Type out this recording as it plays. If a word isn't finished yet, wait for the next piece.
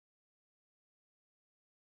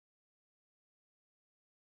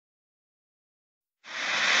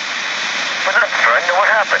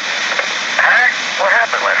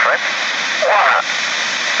Cliff. What?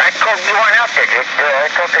 I told you weren't out there, Dick.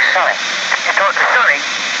 I talked to Sonny. You talked to Sonny?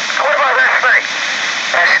 What about last night?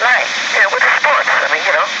 Last night? Yeah, with the sports. I mean,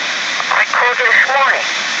 you know. I called you this morning.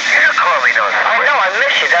 You didn't call me, no. I know, I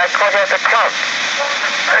missed you. I called you at the club.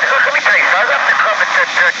 Look, let me tell you, so I left the club at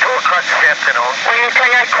 2 o'clock this afternoon. Well, you tell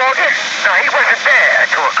you I called you? No, he wasn't there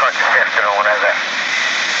at 2 o'clock this afternoon when I left.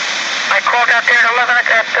 I called out there at 11,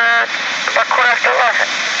 about quarter after 11.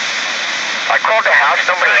 I called the house,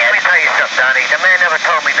 nobody Let me answered. tell you something, Donnie. The man never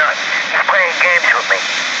told me nothing. He's playing games with me.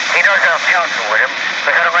 He knows I'm feuding with him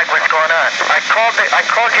because I don't like what's going on. I called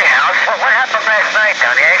your house. Well, what happened last night,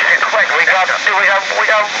 Donnie? I asked you a question. We got whooped.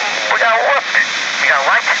 You got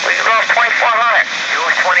what? We lost 2,400. You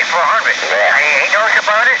was 2,400. Yeah. He knows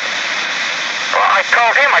about it? Well, I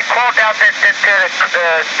told him. I called out the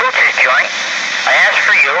Booch's joint. I asked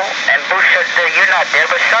for you, and Booch said you're not there,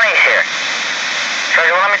 but Sonny's here. So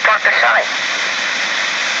he wanted me to talk to Sonny.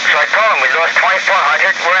 So I told him we lost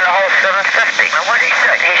 2,400. We're in the hole 750. Now, what did he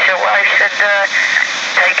say? He said, well,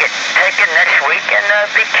 take it next week and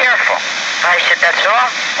be careful. I said, that's all?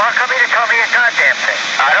 Well, how come you didn't tell me a goddamn thing?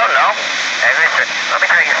 I don't know. Hey, listen, let me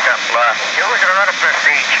tell you something. You're losing a lot of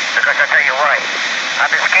prestige because I'll tell you why. I've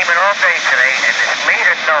been scheming all day today, and it's me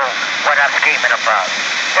to know what I'm scheming about.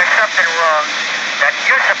 There's something wrong that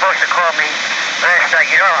you're supposed to call me last night.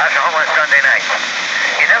 You know, I was home on Sunday night.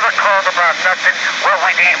 You never called about nothing, what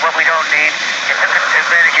we need, what we don't need. You took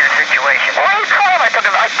advantage of the situation. Why you call him? I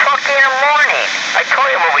talked to you in the morning. I told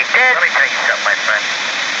you what we did. Let me tell you something, my friend.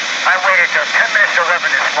 I waited till 10 minutes to 11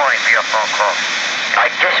 this morning for your phone call. I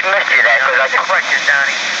just missed you that because I the question,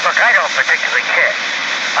 Donnie. Look, I don't particularly care.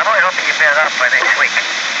 I'm only hoping you bear up by next week.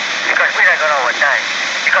 Because we're not going to owe a dime.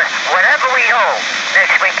 Because whatever we owe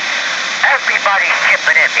next week, everybody's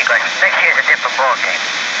chipping in because next year's a different ballgame.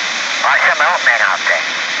 Or some old man out there.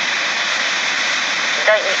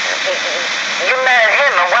 You mad at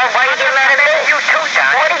him, and why you get mad at me? You too,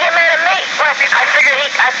 Donnie. Why do you get mad at me? Well, I figured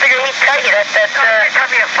he'd tell you that. No, you didn't tell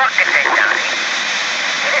me a fucking thing, Donnie.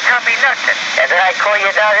 You didn't tell me nothing. And then I call you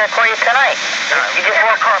down here, call you tonight. You just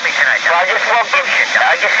won't call me tonight, Well, I Donnie. just woke you.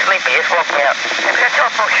 I just sleepy. Just woke me up. That's all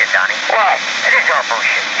bullshit, Donnie. Why? It is all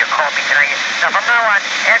bullshit. You call me tonight. Now, from now on,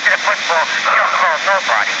 after the football, you don't call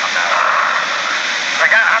nobody from now on.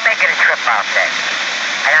 Like, I'm making a trip out there.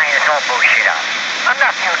 And I ain't this whole bullshit out. I'm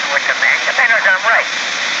not feuding with the man. The man knows I'm right.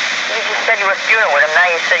 You just said you were feuding with him. Now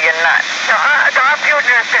you say you're not. No, I'm feuding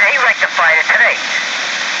with him today. He rectified it today.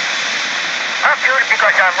 I'm feuding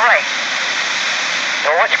because I'm right.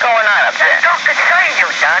 Well, what's going on up there? That don't concern you,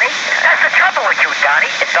 Donnie. That's the trouble with you,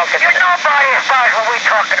 Donnie. You're nobody as far as what we're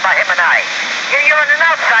talking about, him and I. You're on an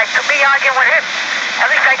outside to me arguing with him. At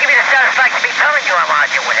least I give you the satisfaction of me telling you I'm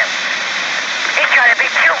arguing with him. He's trying to be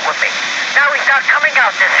cute with me. Now he's not coming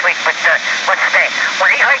out this week with, what's his name?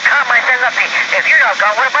 When he heard Tom, I said, look, if you're not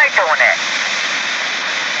going, what am I doing there?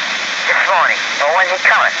 This morning. Well, when's he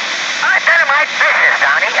coming? I tell him my business,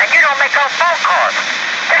 Donnie, and you don't make no phone calls.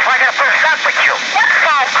 That's why I gotta put a stop with you. What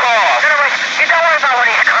phone call? In other words, you don't worry about when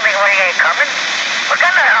he's coming, when he ain't coming. Look,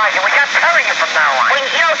 I'm not arguing with you. I'm telling you from now on. Well,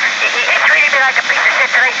 you know, He treated me like a piece of shit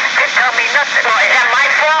today. Didn't tell me nothing. Well, is that my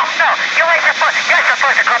fault? No, you ain't supposed. You're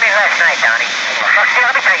supposed to call me last night, Donnie. Look, see,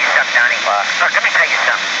 let me tell you something, Donnie. Look, let me tell you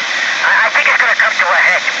something. I think it's gonna come to a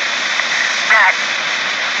head. That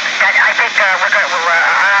I think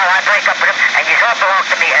I break up with him, and you all belong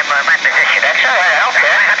to me and my position. That's all right. I don't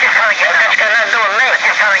care. I'm just telling you. That's got nothing to do with me. I'm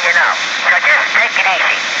just telling you now. So just take it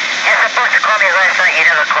easy. You're supposed to call me last night. You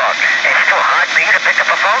never called. It's too hard for you to pick up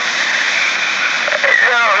a phone.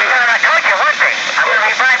 No, I told you one thing. I'm going to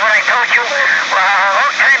revive what I told you a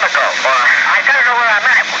long time ago. I got to know where I'm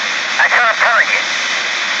at. That's what I'm telling you.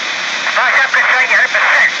 As far as I'm concerned, you're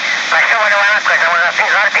 100%. But I still want to know where I'm at because I want to see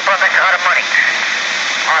a lot of people are making a lot of money.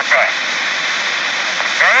 Aren't there?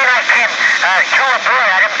 They ain't like him. Joe abroad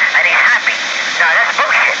at him, and he's happy. No, that's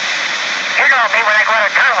bullshit. You know me when I go out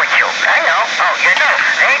of town with you. I know. Oh, you know.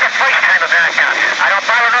 It ain't the first time I've been out of town. I don't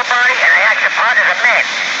bother nobody, and I act upon as a man.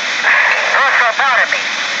 It also bothered me.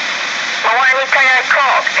 Well, why didn't he tell you I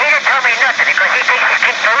called? He didn't tell me nothing because he thinks he's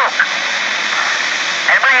King Farouk.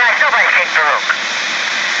 And in my eyes, nobody's King Farouk.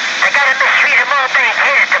 The guy that mistreated him all day, he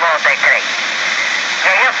hated him all day today.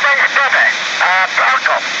 Yeah, your friend's brother,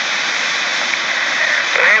 uncle.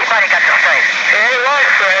 Everybody got to say. Yeah, he was,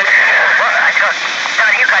 Fred. Well, I thought,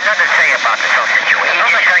 Donnie, you got nothing to say about this whole situation. I'm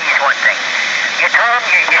going to tell you one thing. You told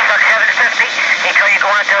him you stuck 750. He told you go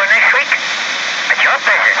on to it next week. It's your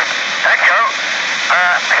business. That's all.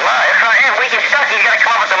 Well, if I am, we get stuck. He's got to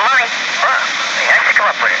come up with the money. Well, he has to come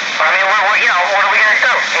up with it. Well, I mean, what are we going to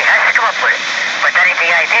do? He has to come up with it. But that ain't the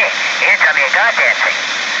idea. He didn't tell me a goddamn thing.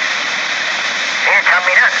 He didn't tell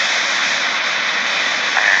me nothing.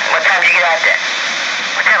 What time did you get out there?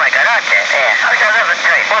 What time I got out there? Yeah. I was at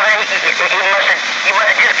 11:30. Well, then you must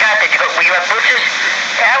have just got there. Were you at Boots's?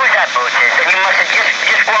 Yeah, I was at Boots's. Then you must have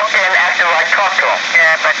just walked in after I talked to him.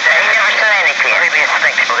 Yeah, but He never said anything. believe me, it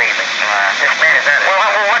stinks, believe me. This man is not.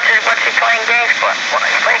 Well, what's he playing games for? Well,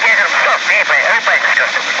 he's playing games with himself. Everybody's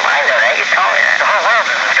disgusted with him. I know that. You told me that. The whole world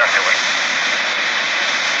is disgusted with him.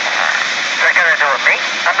 What's that got to do with me?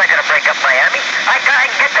 I'm not going to break up Miami. I can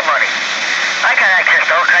get the money. I got access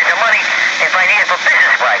to all kinds of money if I need it for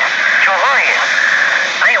business-wise. Joe Pistone.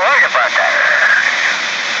 I ain't worried about that.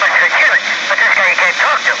 But Jimmy, but this guy you can't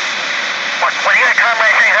talk to. When you come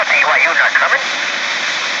and say something, why, you not coming?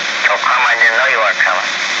 Oh, Carmine didn't know you weren't coming.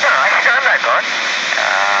 No, I said I'm not going.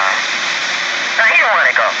 No, he don't want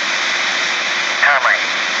to go. Carmine.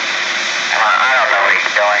 I don't know what he's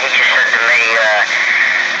doing. He just said to me,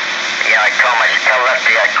 I told him I should tell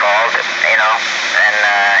Lefty I called, and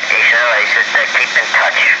he said, keep in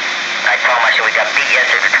touch. I told him, I said, we got beat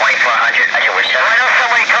yesterday for 2,400. I said, we're Well, I know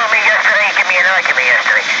somebody told me yesterday, give me an argument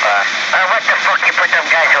yesterday. What the fuck you put them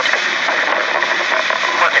guys up?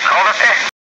 What's it called up there?